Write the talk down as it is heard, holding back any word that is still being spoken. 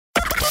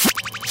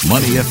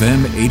Money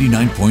FM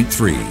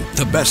 89.3,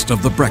 the best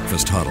of the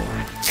breakfast huddle.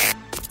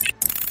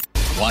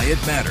 Why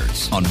it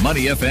matters on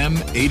Money FM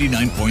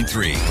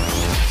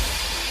 89.3.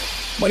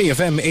 Money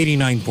FM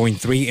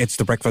 89.3, it's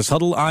the Breakfast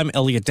Huddle. I'm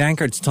Elliot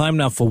Danker. It's time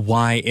now for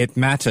Why It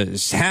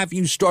Matters. Have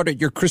you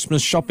started your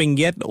Christmas shopping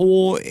yet,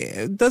 or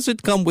does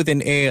it come with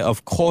an air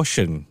of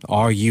caution?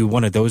 Are you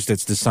one of those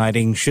that's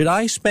deciding, should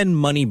I spend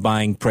money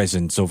buying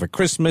presents over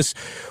Christmas,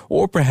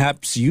 or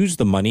perhaps use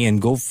the money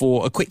and go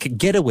for a quick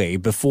getaway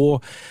before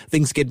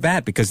things get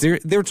bad? Because there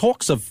are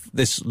talks of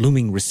this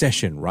looming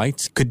recession,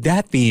 right? Could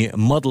that be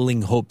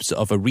muddling hopes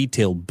of a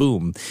retail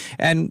boom?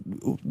 And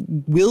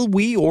will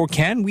we, or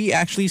can we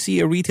actually see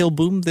a retail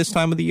boom this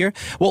time of the year?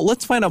 Well,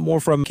 let's find out more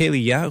from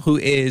Kaylee Yah, who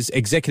is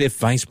Executive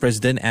Vice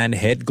President and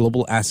Head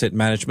Global Asset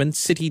Management,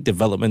 City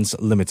Developments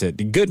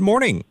Limited. Good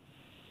morning.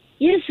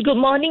 Yes, good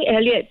morning,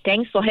 Elliot.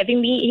 Thanks for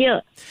having me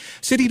here.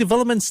 City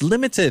Developments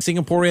Limited,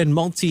 Singaporean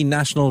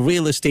multinational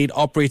real estate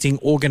operating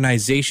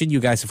organization.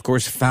 You guys, of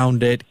course,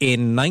 founded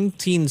in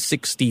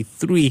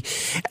 1963.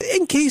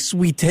 In case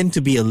we tend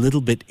to be a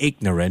little bit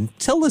ignorant,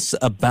 tell us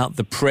about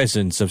the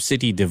presence of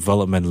City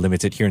Development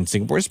Limited here in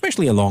Singapore,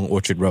 especially along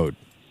Orchard Road.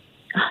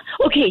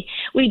 Okay,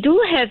 we do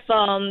have,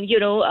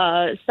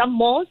 some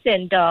malls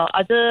and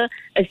other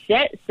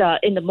assets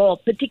in the mall.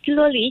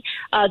 Particularly,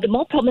 the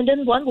more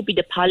prominent one will be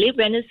the Palais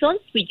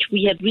Renaissance, which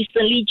we have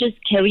recently just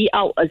carried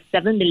out a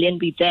 7 million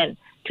revamp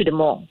to the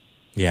mall.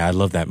 Yeah, I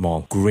love that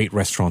mall. Great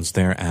restaurants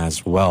there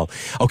as well.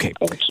 Okay,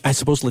 I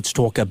suppose let's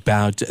talk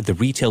about the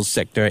retail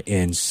sector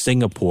in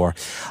Singapore.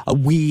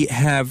 We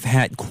have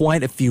had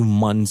quite a few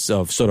months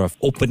of sort of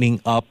opening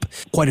up,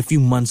 quite a few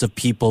months of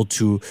people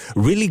to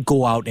really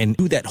go out and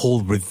do that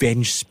whole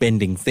revenge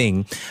spending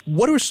thing.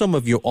 What are some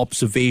of your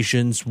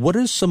observations? What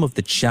are some of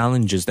the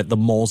challenges that the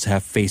malls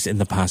have faced in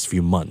the past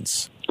few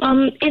months?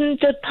 In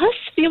the past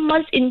few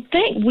months, in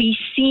fact, we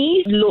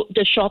see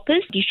the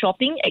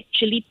shopping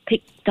actually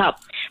picked up,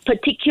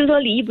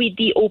 particularly with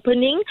the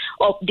opening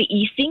of the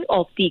easing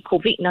of the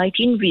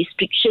COVID-19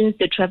 restrictions,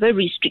 the travel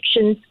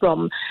restrictions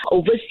from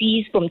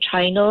overseas, from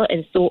China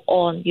and so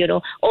on.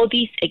 All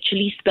these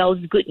actually spells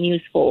good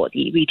news for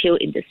the retail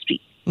industry.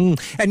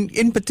 And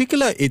in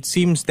particular, it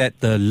seems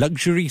that the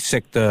luxury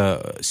sector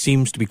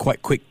seems to be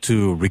quite quick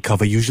to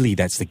recover. Usually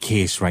that's the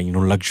case, right?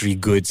 Luxury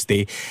goods,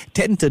 they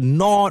tend to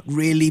not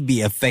really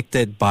be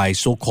affected by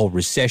so-called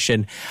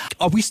recession.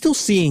 Are we still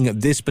seeing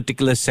this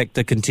particular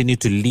sector continue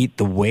to lead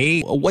the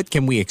way? Or what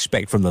can we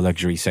expect from the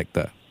luxury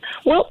sector?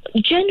 Well,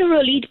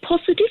 generally,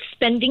 positive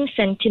spending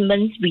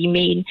sentiments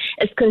remain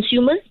as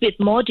consumers with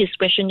more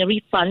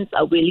discretionary funds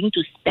are willing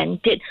to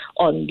spend it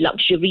on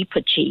luxury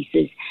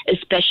purchases,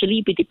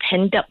 especially with the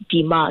pent-up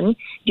demand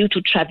due to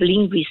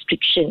travelling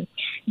restriction.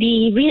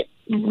 The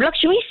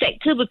luxury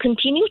sector will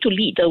continue to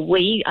lead the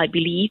way, I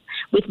believe,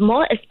 with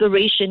more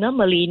aspirational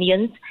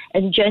millennials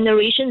and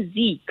Generation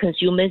Z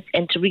consumers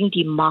entering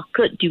the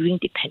market during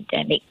the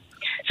pandemic.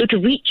 So to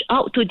reach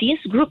out to these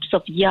groups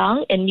of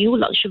young and new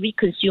luxury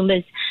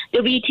consumers,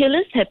 the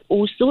retailers have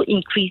also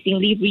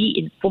increasingly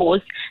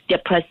reinforced their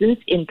presence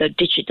in the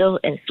digital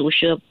and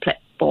social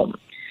platform.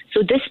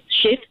 So this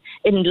shift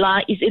is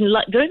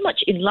very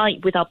much in line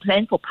with our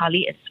plan for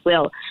Palais as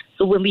well.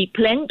 So when we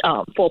planned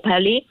for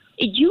Palais,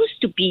 it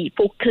used to be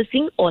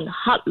focusing on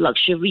hard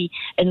luxury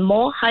and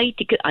more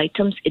high-ticket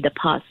items in the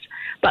past.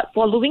 But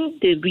following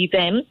the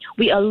revamp,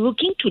 we are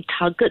looking to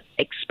target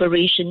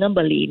aspirational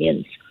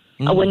millennials.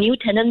 Our new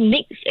tenant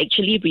mix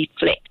actually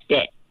reflects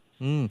that.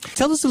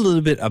 Tell us a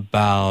little bit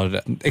about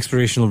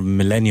aspirational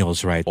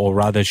millennials, right? Or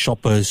rather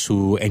shoppers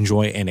who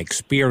enjoy an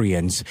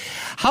experience.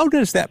 How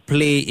does that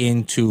play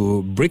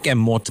into brick and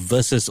mortar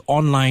versus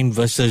online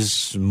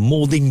versus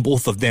molding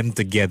both of them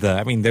together?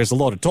 I mean, there's a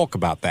lot of talk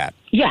about that.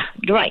 Yeah,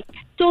 right.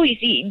 So you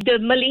see, the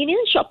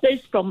millennial shoppers,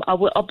 from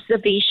our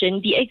observation,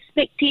 the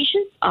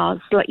expectations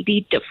are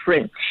slightly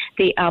different.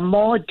 They are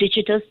more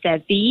digital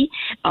savvy.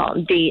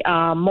 They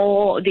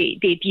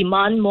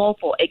demand more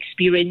for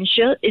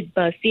experiential,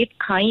 immersive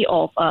kind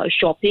of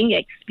shopping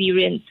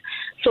experience.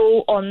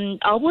 So on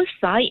our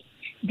side,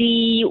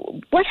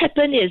 what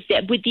happened is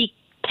that with the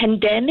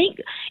pandemic,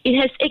 it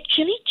has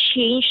actually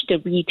changed the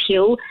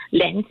retail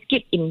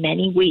landscape in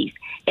many ways.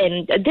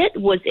 And that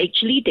was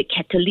actually the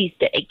catalyst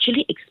that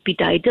actually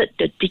expedited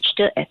the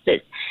digital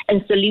efforts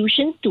and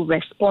solutions to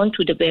respond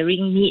to the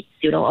varying needs,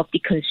 of the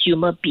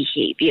consumer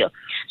behavior.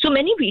 So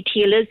many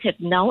retailers have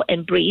now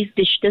embraced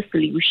digital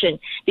solutions.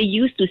 They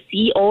used to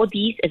see all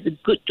these as a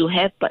good to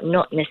have, but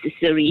not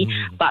necessary.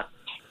 But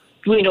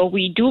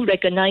we do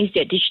recognize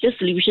that digital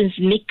solutions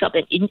make up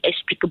an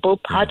inextricable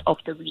part of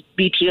the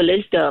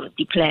retailers,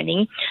 the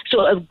planning.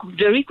 So a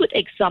very good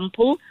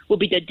example would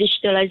be the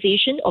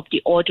digitalization of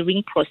the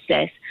ordering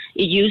process.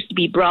 It used to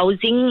be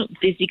browsing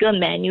physical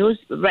menus.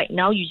 Right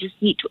now, you just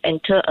need to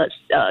enter a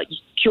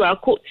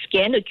QR code,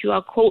 scan a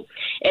QR code,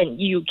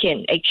 and you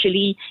can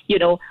actually,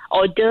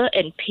 order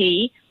and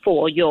pay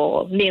for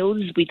your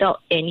meals without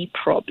any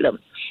problem.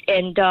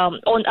 And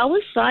on our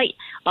side,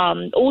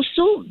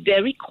 also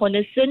very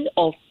cognizant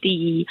of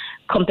the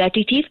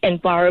competitive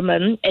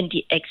environment and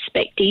the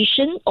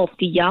expectation of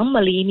the young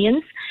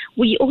millennials,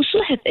 we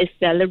also have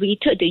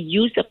accelerated the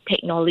use of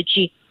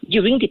technology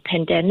during the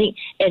pandemic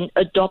and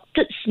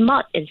adopted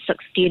smart and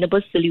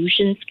sustainable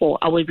solutions for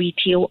our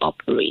retail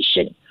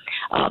operation.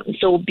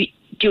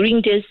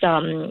 During this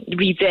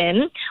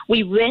revamp,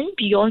 we went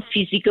beyond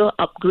physical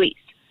upgrades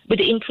with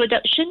the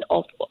introduction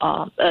of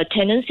a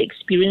tenant's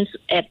experience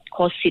app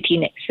called City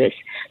Nexus.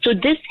 So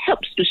this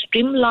helps to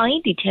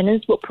streamline the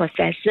tenant's work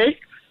processes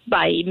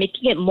by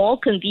making it more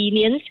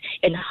convenient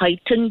and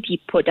heighten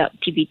the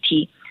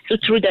productivity. So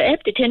through the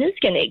app, the tenants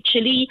can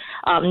actually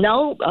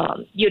now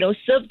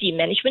serve the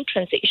management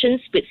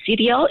transactions with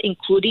CDL,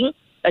 including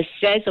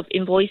access of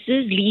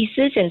invoices,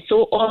 leases, and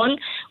so on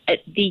at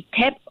the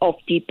tap of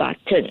the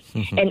button.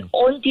 And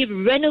on the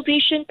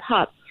renovation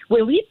part,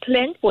 when we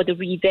plan for the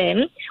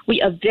revamp,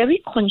 we are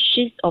very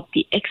conscious of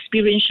the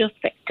experiential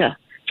factor.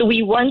 So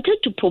we wanted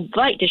to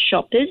provide the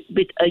shoppers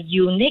with a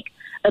unique,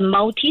 a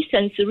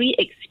multi-sensory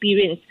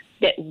experience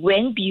that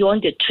went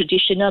beyond the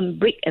traditional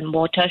brick and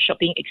mortar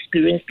shopping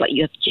experience like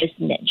you have just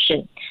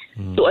mentioned.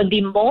 So on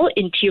the mall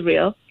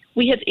interior,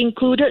 we have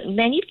included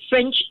many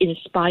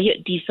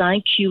French-inspired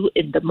design cues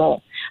in the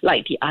mall,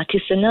 like the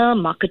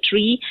artisanal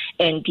marquetry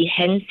and the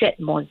handset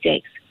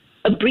mosaics.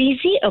 A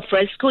breezy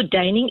alfresco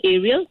dining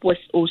area was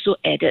also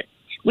added,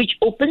 which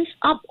opens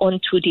up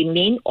onto the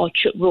main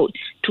Orchard Road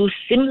to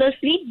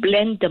seamlessly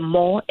blend the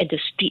mall and the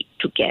street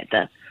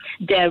together.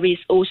 There is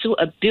also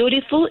a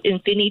beautiful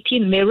infinity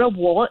mirror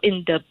wall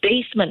in the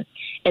basement,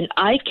 an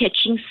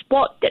eye-catching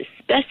spot that's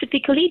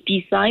specifically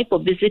designed for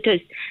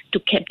visitors to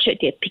capture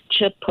their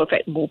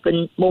picture-perfect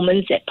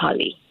moments at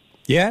Palais.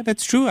 Yeah,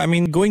 that's true. I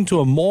mean, going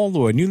to a mall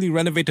or a newly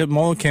renovated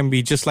mall can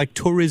be just like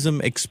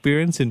tourism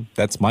experience, and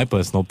that's my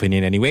personal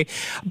opinion anyway.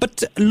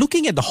 But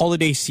looking at the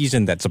holiday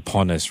season that's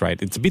upon us,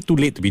 right, it's a bit too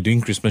late to be doing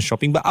Christmas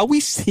shopping, but are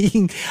we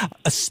seeing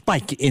a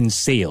spike in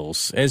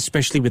sales,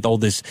 especially with all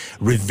this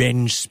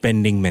revenge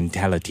spending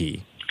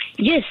mentality?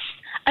 Yes.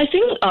 I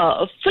think,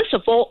 first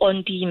of all,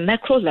 on the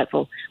macro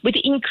level, with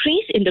the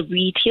increase in the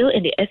retail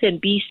and the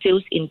F&B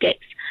sales index,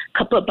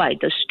 coupled by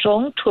the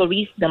strong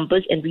tourist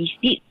numbers and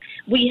receipts,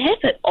 we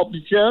have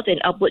observed an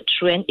upward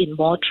trend in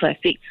mall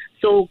traffic.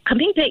 So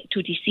coming back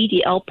to the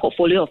CDL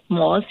portfolio of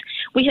malls,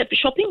 we have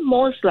shopping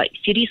malls like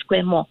City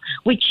Square Mall,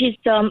 which is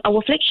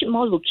our flagship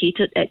mall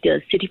located at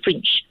the City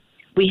Fringe.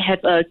 We have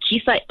a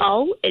Quayside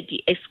Owl at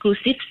the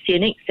exclusive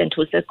scenic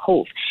Sentosa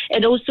Cove,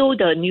 and also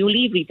the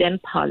newly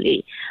revamped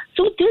Palais.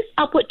 So this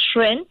upward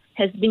trend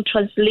has been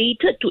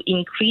translated to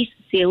increased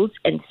sales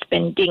and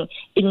spending.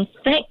 In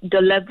fact, the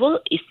level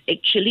is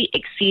actually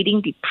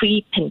exceeding the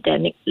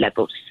pre-pandemic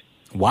levels.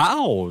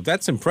 Wow,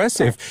 that's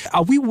impressive.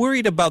 Are we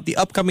worried about the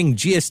upcoming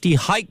GST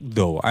hike,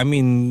 though? I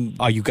mean,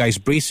 are you guys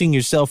bracing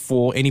yourself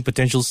for any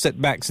potential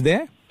setbacks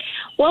there?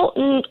 Well,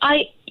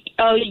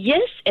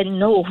 yes and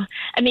no.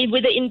 I mean,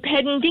 with the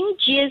impending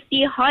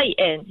GST hike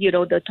and,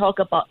 the talk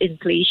about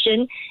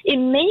inflation, it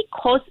may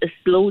cause a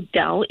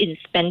slowdown in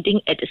spending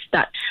at the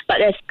start.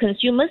 But as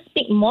consumers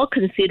make more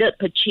considered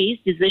purchase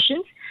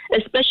decisions,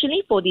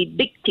 especially for the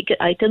big-ticket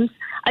items,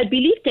 I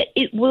believe that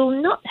it will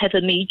not have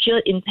a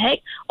major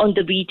impact on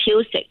the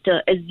retail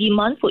sector as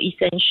demand for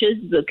essentials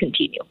will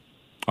continue.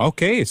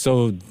 Okay,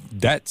 so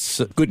that's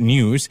good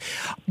news.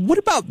 What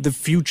about the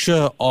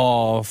future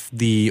of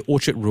the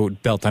Orchard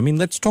Road belt? I mean,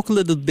 let's talk a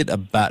little bit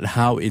about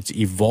how it's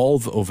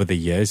evolved over the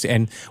years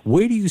and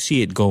where do you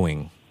see it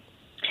going?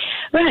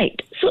 Right.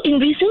 So in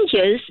recent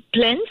years,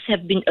 plans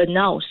have been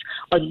announced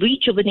on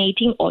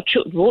rejuvenating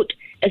Orchard Road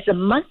as a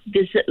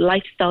must-visit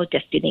lifestyle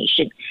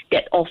destination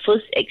that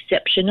offers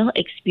exceptional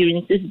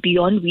experiences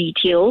beyond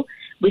retail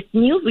with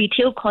new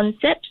retail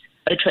concepts,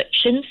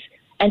 attractions,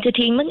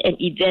 entertainment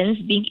and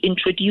events being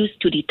introduced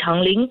to the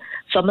Tanglin,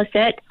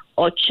 Somerset,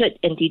 Orchard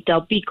and the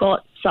Dhoby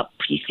Ghaut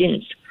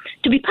sub-precincts.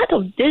 To be part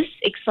of this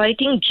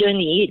exciting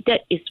journey,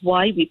 that is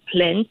why we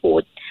plan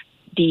for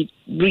the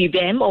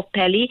revamp of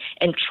Palais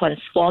and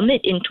transform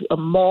it into a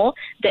mall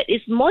that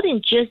is more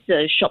than just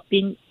a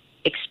shopping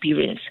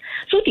experience.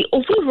 So the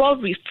overall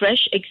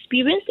refresh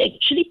experience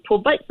actually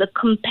provides a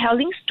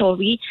compelling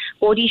story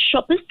for the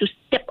shoppers to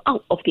step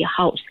out of their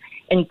house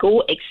and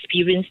go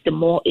experience the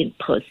mall in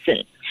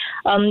person.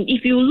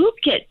 If you look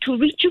at to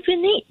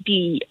rejuvenate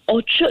the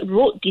Orchard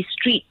Road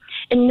district,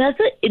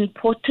 another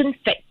important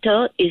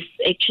factor is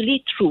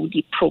actually through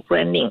the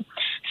programming.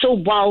 So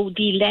while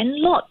the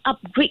landlord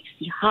upgrades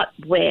the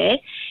hardware,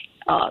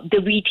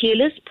 the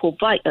retailers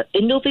provide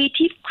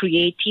innovative,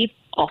 creative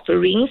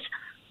offerings.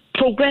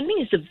 Programming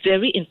is a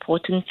very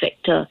important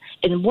factor,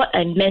 and what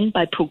I meant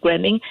by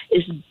programming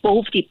is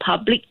both the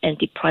public and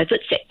the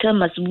private sector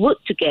must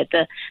work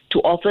together to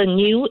offer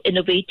new,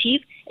 innovative,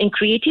 and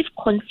creative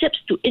concepts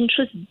to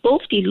interest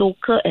both the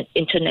local and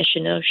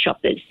international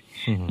shoppers.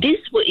 This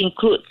will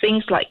include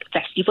things like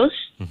festivals,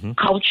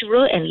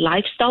 cultural and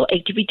lifestyle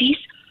activities,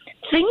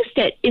 things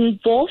that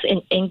involve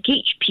and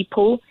engage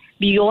people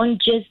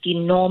beyond just the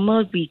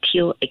normal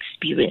retail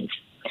experience.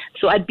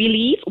 So I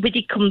believe with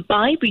the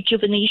combined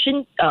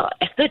rejuvenation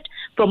effort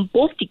from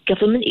both the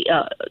government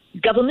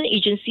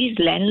agencies,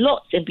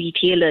 landlords and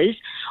retailers,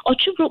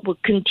 Orchard Road will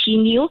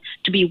continue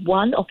to be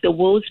one of the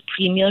world's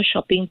premier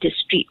shopping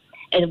districts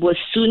and will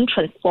soon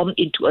transform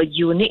into a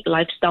unique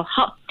lifestyle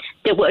hub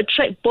that will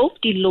attract both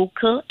the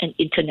local and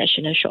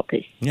international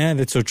shoppers. Yeah,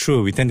 that's so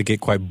true. We tend to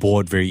get quite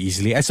bored very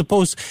easily. I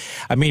suppose,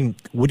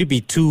 would it be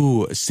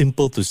too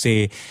simple to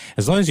say,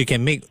 as long as you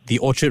can make the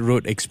Orchard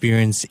Road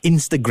experience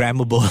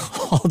Instagrammable,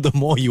 all the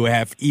more you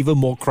have, even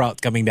more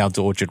crowd coming down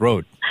to Orchard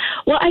Road?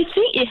 Well, I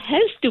think it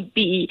has to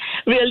be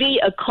really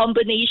a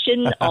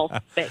combination of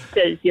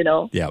factors,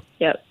 Yeah.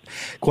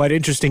 Quite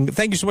interesting.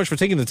 Thank you so much for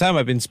taking the time.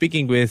 I've been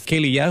speaking with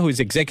Kaylee Yah, who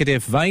is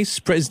Executive Vice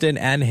President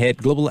and Head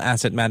Global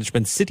Asset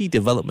Management, City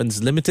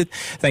Developments Limited.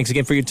 Thanks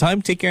again for your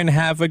time. Take care and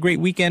have a great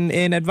weekend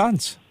in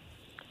advance.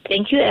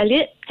 Thank you,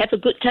 Elliot. Have a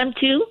good time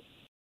too.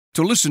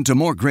 To listen to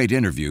more great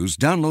interviews,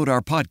 download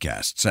our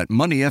podcasts at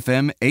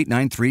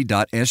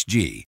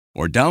moneyfm893.sg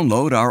or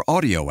download our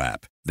audio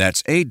app.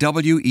 That's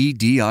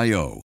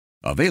AWEDIO.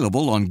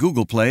 Available on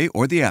Google Play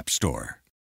or the App Store.